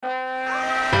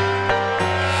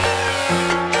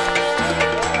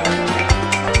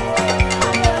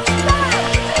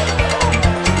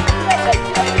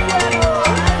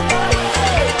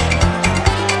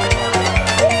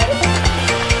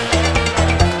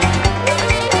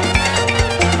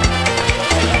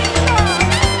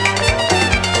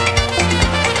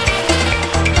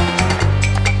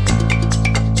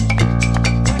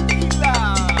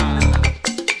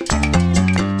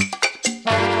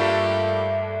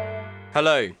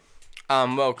Hello,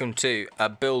 welcome to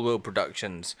Bill Will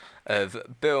Productions of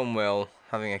Bill and Will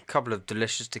having a couple of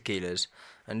delicious tequilas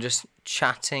and just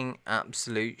chatting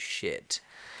absolute shit.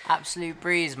 Absolute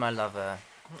breeze, my lover.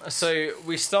 So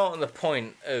we start on the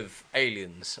point of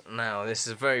aliens. Now, this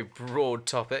is a very broad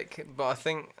topic, but I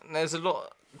think there's a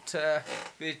lot to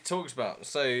be talked about.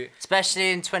 So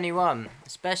Especially in 21.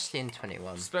 Especially in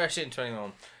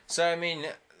 21. So, I mean,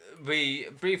 we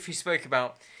briefly spoke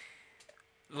about,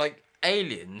 like,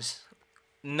 aliens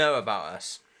know about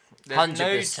us.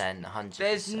 100%, 100%.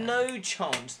 There's no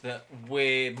chance that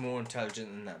we're more intelligent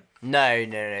than them. No,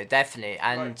 definitely.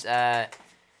 And,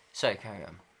 sorry, carry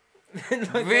on.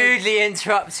 Like, Rudely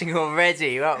interrupting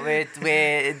already. Well,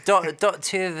 we're dot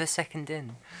 2 of a second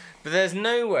in. But there's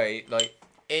no way,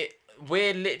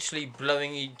 we're literally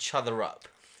blowing each other up.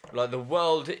 Like, the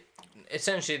world,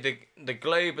 essentially, the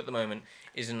globe at the moment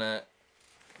is in a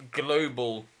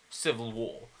global civil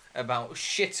war about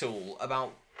shit all,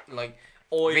 about, like,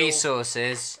 oil.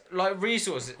 Resources. Like,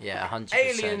 resources. Yeah, 100%.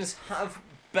 Aliens have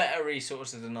better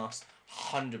resources than us,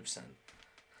 100%.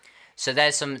 So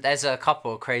there's a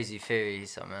couple of crazy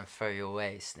theories I'm gonna throw your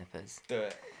way, Snippers. Do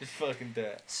it. Just fucking do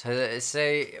it. So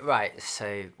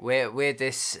we're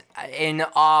this in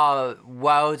our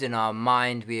world, in our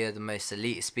mind, we are the most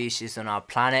elite species on our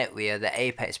planet. We are the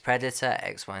apex predator,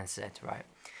 X, Y, and Z, right?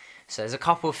 So there's a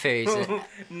couple of theories.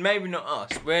 Maybe not us.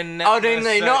 We're No,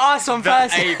 not us on the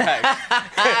first. Apex. No.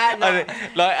 I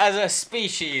think, like, as a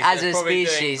species. As they're a probably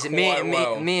species, doing me, quite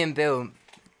well. me and Bill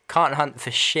can't hunt for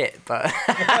shit, but.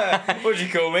 What do you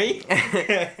call me?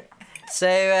 So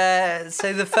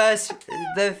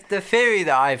the theory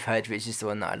that I've heard, which is the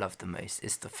one that I love the most,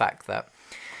 is the fact that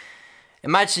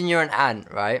imagine you're an ant,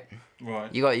 right?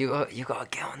 Right. You got to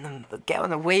get on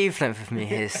the wavelength with me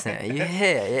here, Snit. Are you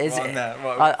here? Is Right it? now,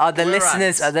 right. Are the We're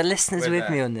listeners ants. We're with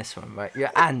me there. on this one, right?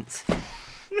 You're ants.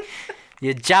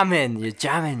 You're jamming,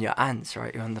 you're ants,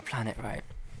 right? You're on the planet, right?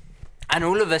 And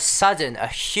all of a sudden, a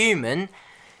human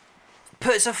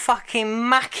puts a fucking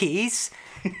Mackey's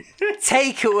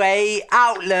takeaway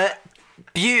outlet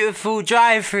beautiful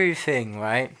drive-through thing,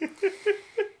 right?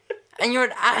 And you're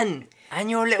an ant, and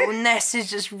your little nest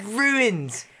is just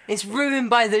ruined. It's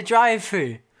ruined by the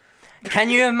drive-through. Can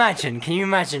you imagine,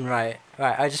 right?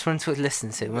 Right, I just want to listen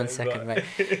to it 1 second, right?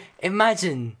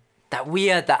 Imagine that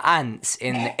we are the ants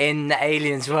in the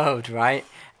aliens world, right?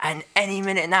 And any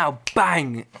minute now,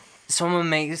 bang, someone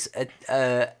makes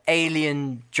a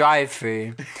alien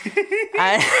drive-through,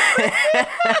 and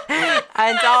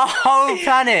and our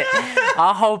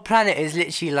whole planet is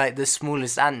literally like the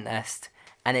smallest ant nest,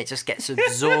 and it just gets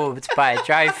absorbed by a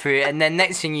drive-through, and then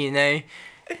next thing you know,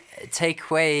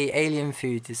 takeaway alien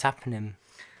food is happening.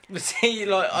 See,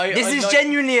 This is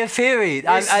genuinely a theory.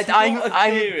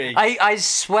 I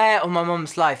swear on my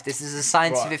mum's life, this is a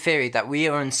scientific theory that we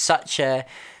are on such a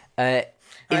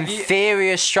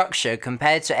inferior structure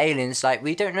compared to aliens. Like,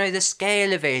 we don't know the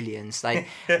scale of aliens. Like,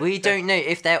 we don't know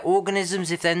if they're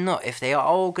organisms, if they're not. If they are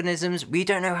organisms, we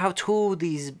don't know how tall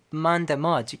these them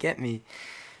are. Do you get me?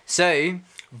 So,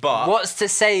 But what's to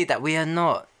say that we are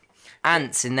not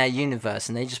ants in their universe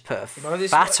and they just put a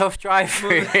fat off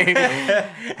drive-through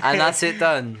and that's it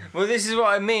done? Well, this is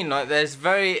what I mean. Like, there's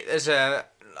a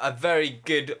very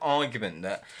good argument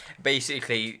that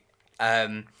basically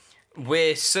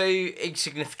we're so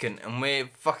insignificant and we're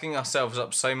fucking ourselves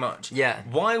up so much. Yeah.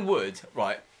 Why would,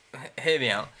 right, hear me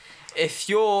out, if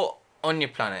you're on your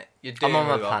planet, you're doing I'm on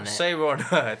my really well, planet. say we're on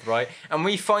Earth, right, and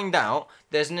we find out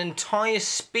there's an entire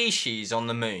species on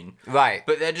the moon, Right.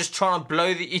 but they're just trying to blow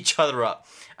each other up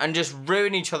and just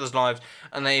ruin each other's lives,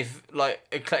 and they've,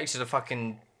 like, collected a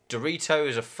fucking Dorito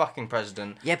as a fucking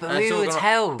president. Yeah, but and we it's all would gone-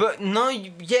 help. But no,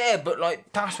 yeah, but, like,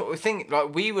 that's what we think.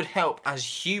 Like, we would help as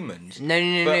humans. No.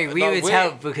 But, We like, would we're-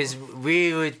 help because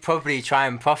we would probably try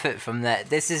and profit from that.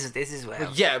 This is where.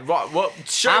 Yeah, right. Well,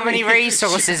 How many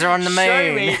resources are on the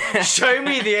moon? Show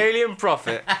me the alien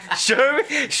prophet.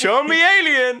 Show me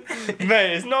alien.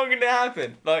 Mate, it's not gonna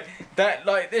happen. Like that.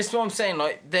 Like, this is what I'm saying.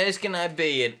 Like, there's gonna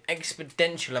be an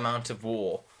exponential amount of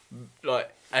war.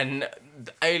 Like, and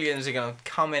the aliens are gonna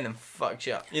come in and fuck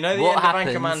you up. You know the What end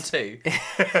of happens- Anchorman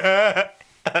 2.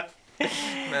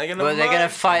 They're gonna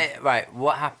fight. Right,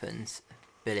 what happens?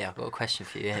 Billy, I've got a question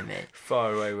for you here, mate.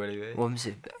 Far away, Willie. What happens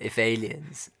if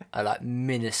aliens are like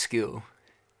minuscule?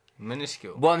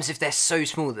 Minuscule. What happens if they're so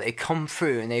small that they come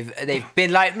through and they've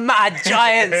been like mad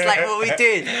giants, like what we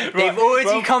did? They've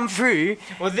already come through.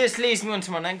 Well, this leads me on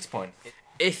to my next point.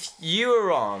 If you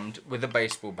were armed with a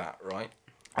baseball bat, right?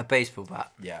 A baseball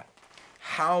bat. Yeah.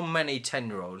 How many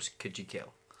 10-year-olds could you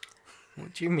kill?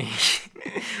 What do you mean?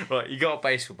 Right, you got a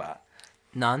baseball bat.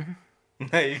 None.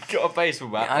 No, you've got a baseball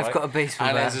bat. I've right? got a baseball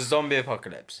and bat. there's a zombie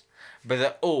apocalypse. But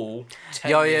they're all 10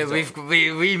 Yeah, years old.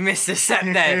 we missed a step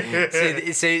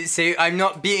there. so I'm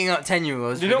not beating up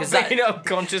 10-year-olds. You're not beating up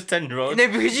conscious 10-year-olds. No,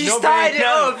 because you Not started beating-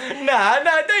 it no, off.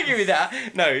 Nah, don't give me that.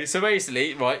 No, so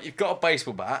basically, right, you've got a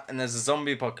baseball bat and there's a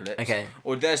zombie apocalypse. Okay.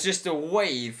 Or there's just a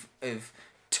wave of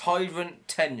tyrant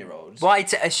 10-year-olds. Why?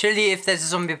 Surely, if there's a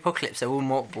zombie apocalypse, they're all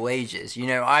multiple ages. You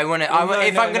know, I want to.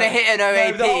 If I'm gonna hit an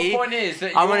OAP, the whole point is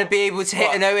that I want to be able to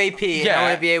hit an OAP. And I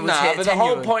want to be able to hit. But the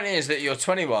whole point is that you're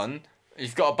 21.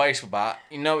 You've got a baseball bat.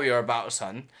 You know what you're about,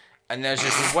 son. And there's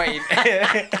just a wave.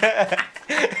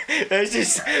 There's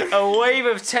just a wave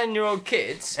of 10-year-old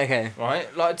kids. Okay.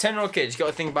 Right, like 10-year-old kids. You got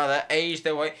to think about their age,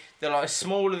 their weight. They're like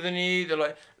smaller than you. They're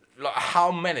like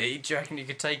how many do you reckon you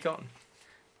could take on?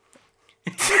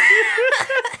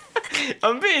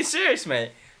 I'm being serious,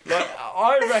 mate. Like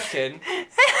I reckon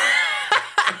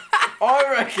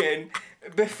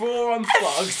before I'm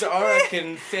fucked, I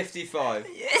reckon 55,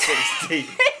 60.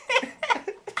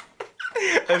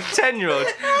 Of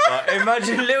 10-year-olds. Right,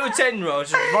 imagine little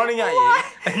 10-year-olds just running at you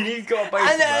and you've got a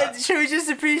baseball bat. Should we just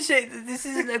appreciate that this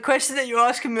isn't a question that you're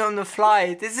asking me on the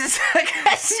fly? This is a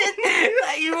question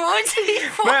that you wanted me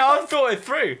for. Mate, I've thought it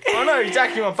through. I know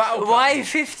exactly my battle plan. Why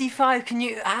 55? Can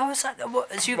you? How is that?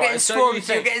 What? So you're getting swamped.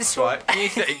 You're getting swamped. Right, you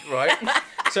think, right?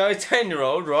 So a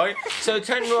 10-year-old, right? So a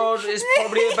 10-year-old is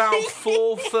probably about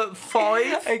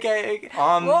 4'5". Okay.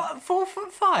 What?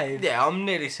 4'5"? Yeah, I'm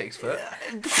nearly 6 foot.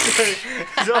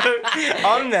 So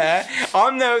I'm there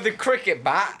with the cricket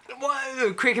bat.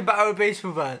 What? Cricket bat or a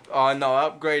baseball bat? Oh no, I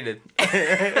upgraded.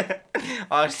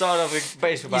 I started off with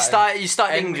baseball bat. You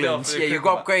start ended England. off with Yeah, you cricket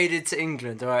got bat. upgraded to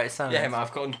England. All right, sounds. Yeah, man,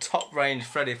 I've got top range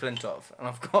Freddie Flintoff, and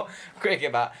I've got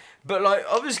cricket bat. But like,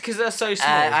 obviously, because they're so small.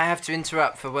 I have to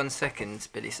interrupt for 1 second,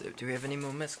 Billy. So, do we have any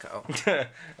more mezcal?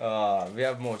 We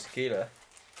have more tequila.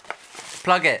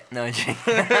 Plug it. No, I'm joking.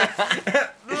 Look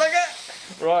at.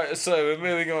 Right, so we're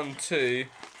moving on to.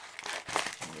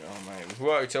 Oh mate, we've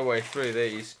worked our way through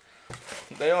these.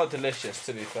 They are delicious,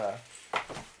 to be fair.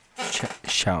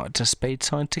 Shout out to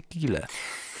Spadeside Tequila.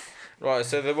 Right,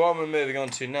 so the one we're moving on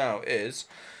to now is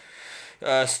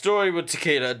Storywood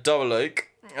Tequila Double Oak.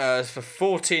 It's for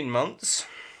 14 months.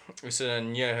 It's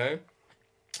an añejo,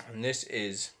 and this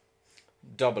is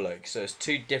Double Oak. So it's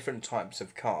 2 different types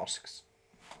of casks.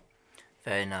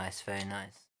 Very nice. Very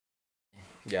nice.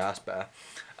 Yeah, that's better.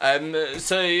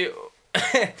 So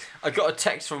I got a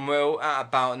text from Will at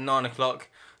about 9 o'clock.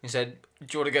 He said, "Do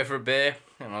you want to go for a beer?"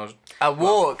 And I was A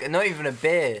walk, not even a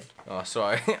beer. Oh,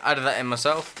 sorry. I added that in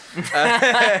myself.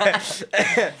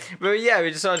 But yeah, we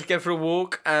decided to go for a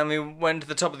walk and we went to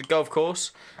the top of the golf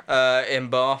course in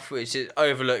Bath, which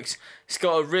overlooks. It's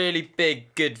got a really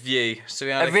big, good view. So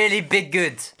we had A really big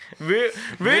good. really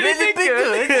big,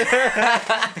 good.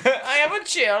 I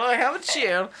have a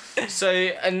chill. So,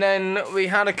 and then we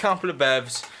had a couple of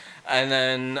bevs and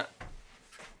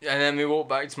then we walked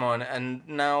back to mine, and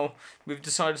now we've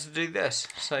decided to do this.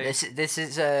 So This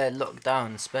is a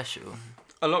lockdown special.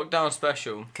 a lockdown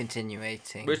special,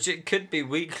 Continuating. which it could be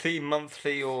weekly,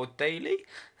 monthly, or daily.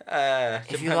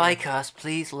 If you depending. like us,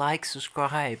 please like,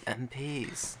 subscribe, and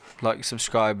peace. Like,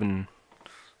 subscribe, and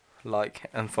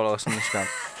follow us on Instagram.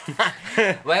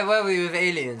 Where were we with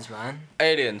aliens, man?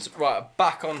 Aliens, right?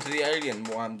 Back onto the alien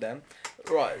one then.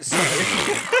 Right, so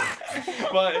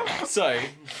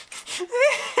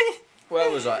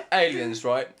where was I? Aliens,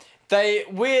 right?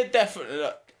 We're definitely.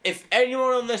 If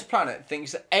anyone on this planet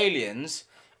thinks that aliens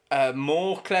are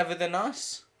more clever than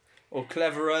us, or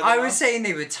cleverer than I us, was saying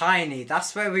they were tiny.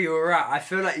 That's where we were at. I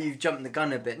feel like you've jumped the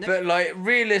gun a bit. but like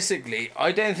realistically,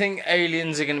 I don't think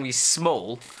aliens are going to be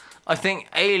small. I think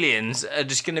aliens are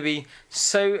just going to be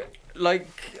so like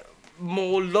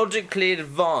more logically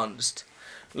advanced.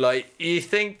 Like, you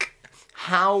think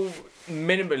how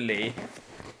minimally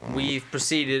we've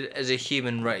proceeded as a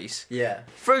human race. Yeah.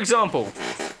 For example,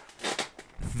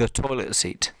 the toilet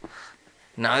seat.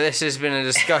 Now, this has been a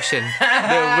discussion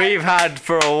that we've had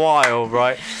for a while,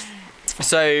 right?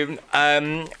 So,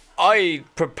 I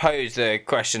proposed a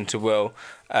question to Will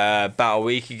about a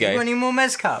week ago. You got any more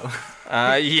mezcal?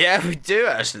 Yeah, we do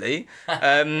actually.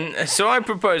 So I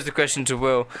proposed the question to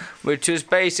Will, which was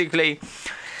basically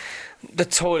the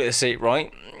toilet seat,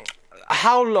 right?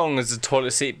 How long has the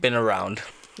toilet seat been around?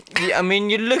 Yeah, I mean,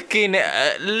 you're looking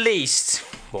at least,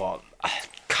 what, a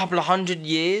couple of 100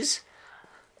 years?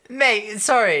 Mate,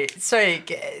 sorry.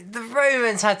 The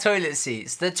Romans had toilet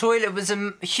seats. The toilet was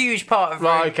a huge part of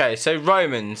Rome. Right, okay, so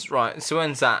Romans, right, so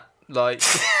when's that? Like,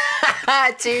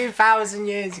 2,000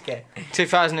 years ago.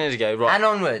 2,000 years ago, right. And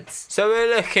onwards. So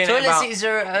we're looking at Toilet about seats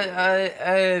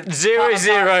are...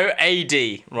 00 AD,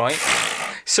 right?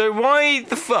 So why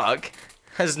the fuck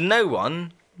has no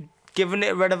one given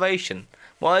it a renovation?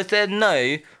 Why is there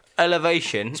no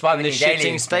elevation why in we the need shitting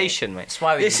aliens, station, mate? That's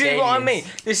why we This need is what I mean.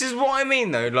 aliens. This is what I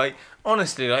mean, though. Like,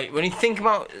 honestly, like, when you think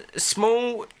about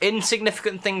small,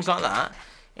 insignificant things like that,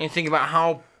 and you think about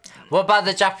how... What about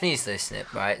the Japanese, though,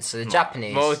 Snip, right? So the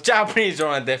Japanese... Well, Japanese are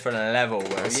on a different level.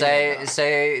 Where, So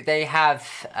they have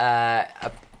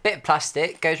a bit of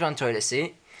plastic, goes around the toilet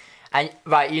seat. And,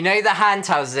 right, you know the hand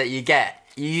towels that you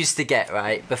used to get,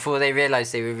 right? Before they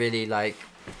realised they were really, like,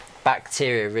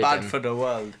 bacteria-ridden. bad for the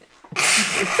world.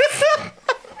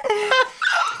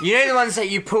 You know the ones that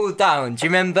you pulled down? Do you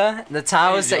remember? The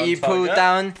towels Easy that on you pulled Tiger.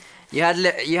 down? You had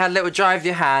little dry of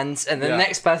your hands, and the Yeah.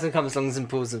 next person comes along and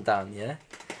pulls them down, yeah?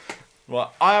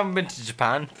 Well, I haven't been to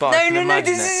Japan, but I can No,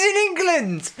 imagine this it. is in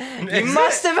England! You Is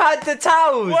must it? have had the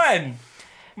towels! When?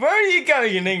 Where are you going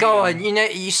in England? Go on, you know,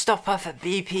 you stop off at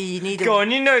BP, you need a... Go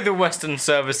on, you know the Western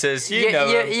services. You know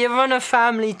 'em. You're on a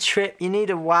family trip, you need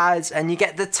a Waz, and you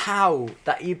get the towel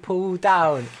that you pull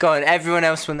down. Go on, everyone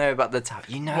else will know about the towel.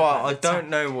 You know Well, about I the towel. don't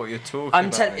know what you're talking I'm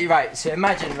about. telling you, right, so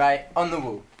imagine, right, on the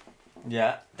wall,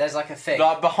 Yeah. there's like a thing.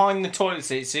 Like behind the toilet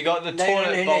seat, so you got the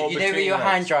toilet bowl You know where between your legs.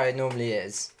 hand dryer normally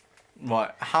is?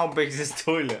 Right, how big is this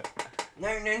toilet? No.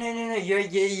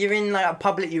 You're in like a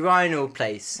public urinal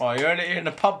place. Well, you're in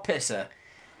a pub pisser.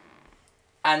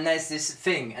 And there's this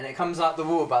thing, and it comes out the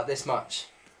wall about this much.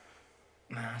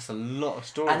 Man, that's a lot of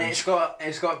storage. And it's got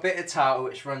a bit of towel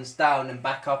which runs down and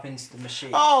back up into the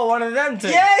machine. Oh, one of them two.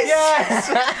 Yes!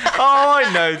 Oh,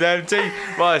 I know them too.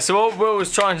 Right, so what Will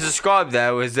was trying to describe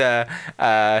there was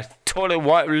toilet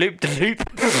wipe loop de loop.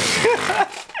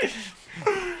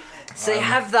 So you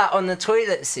have that on the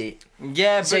toilet seat.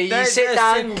 Yeah, but So you there's sit a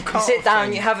down, single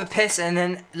thing. you have a piss, and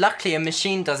then luckily a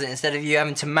machine does it instead of you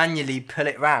having to manually pull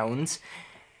it round.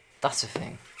 That's a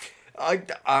thing.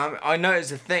 I know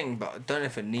it's a thing, but I don't know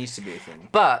if it needs to be a thing.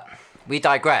 But we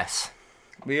digress.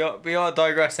 We are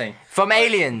digressing. From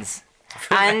aliens.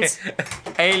 And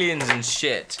aliens and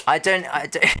shit. I don't I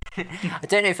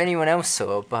don't know if anyone else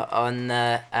saw, but on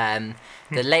the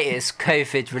latest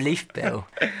COVID relief bill.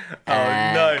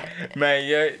 No,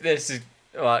 mate, this is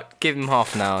right. Give him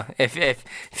half an hour. If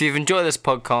you've enjoyed this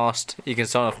podcast, you can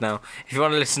sign off now. If you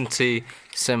want to listen to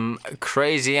some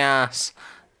crazy ass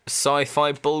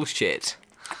sci-fi bullshit,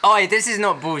 Oh, this is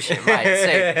not bullshit, right?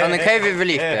 So on the COVID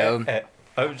relief bill,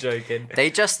 I'm joking. they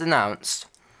just announced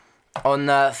on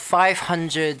the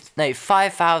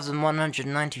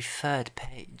 5,193rd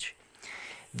page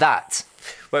that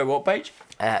Wait, what page?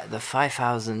 the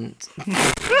 5,000.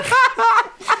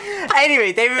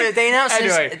 Anyway, they announced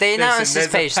Anyway, they announced listen,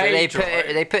 this there's page a that page,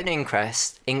 right? they put an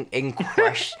inquest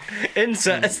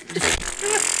Incest.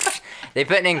 they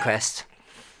put an inquest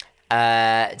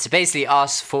to basically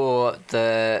ask for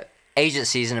the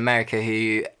agencies in America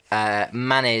who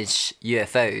manage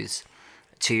UFOs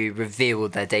to reveal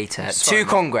their data Sorry, to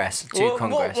Congress. What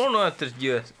on earth does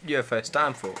UFO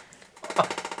stand for?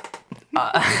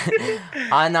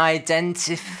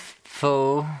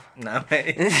 Unidentifiable No,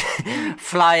 mate.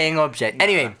 flying object.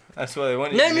 Anyway, That's what they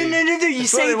want you no. to believe. You That's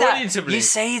say what they want you that. to You believe.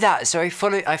 say that. So I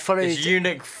followed. It's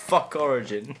eunuch fuck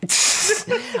origin.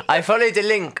 I followed a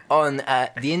link on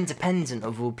The Independent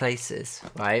of all places,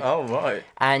 right? Oh, right.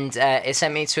 And it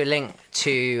sent me to a link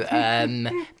to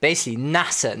basically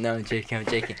NASA. No, I'm joking.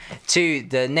 To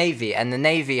the Navy, and the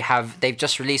Navy they've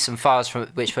just released some files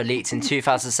which were leaked in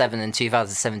 2007 and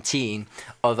 2017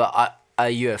 of a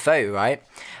UFO, right?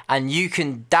 And you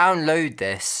can download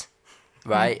this,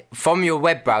 right, from your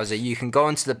web browser. You can go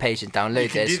onto the page and download You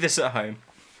can this. do this at home.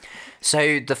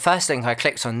 So the first link I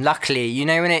clicked on, luckily, you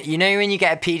know when you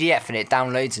get a PDF and it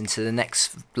downloads into the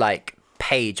next like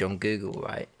page on Google,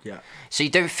 right? Yeah. So you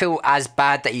don't feel as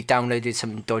bad that you downloaded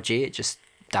something dodgy. It just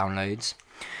downloads.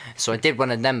 So I did one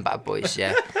of them bad boys,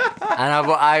 yeah. And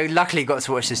I luckily got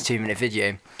to watch this 2-minute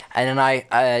video, and then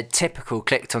I typical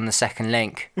clicked on the second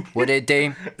link. What did it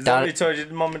do? Is that what you told your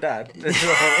mum and dad?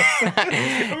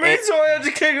 I'm really sorry I had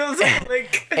to click on the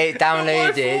link. It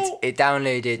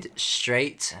downloaded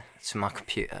straight to my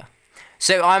computer.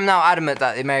 So I'm now adamant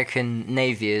that the American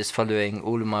Navy is following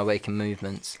all of my waking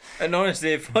movements. And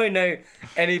honestly, if I know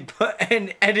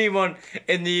anyone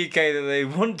in the UK that they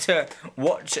want to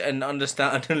watch and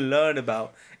understand and learn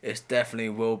about, it's definitely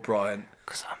Will Bryant.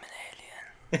 Because I'm an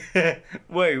alien.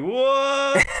 Wait,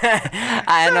 what?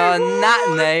 And on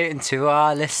that note, to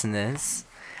our listeners,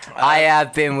 I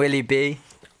have been Willie B.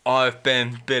 I've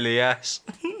been Billy S.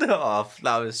 Oh,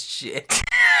 that was shit.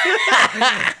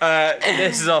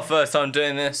 This is our first time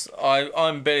doing this.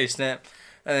 I'm Billy Snip,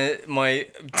 my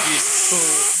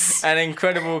beautiful and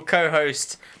incredible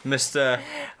co-host, Mr.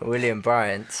 William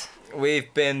Bryant.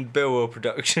 We've been Billwell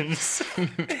Productions.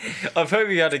 I hope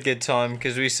you had a good time,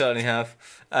 because we certainly have.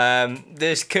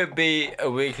 This could be a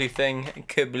weekly thing, it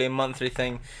could be a monthly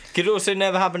thing, could also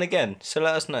never happen again, so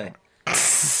let us know.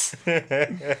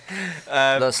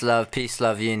 Lots of love, peace,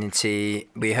 love, unity.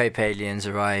 We hope aliens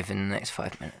arrive in the next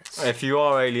 5 minutes. If you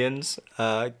are aliens,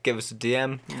 give us a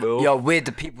DM. We're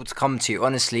the people to come to.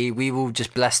 Honestly, we will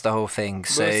just bless the whole thing.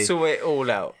 So we'll sort it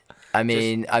all out. I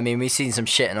mean, we've seen some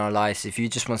shit in our lives. If you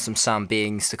just want some sound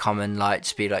beings to come and like,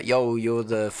 just be like, yo, you're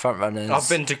the front runners. I've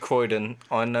been to Croydon.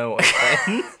 I know what I'm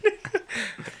saying.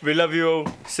 We love you all.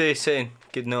 See you soon.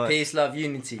 Good night. Peace, love,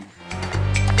 unity.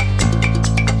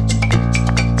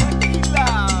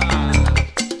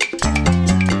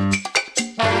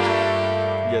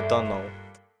 You're done now.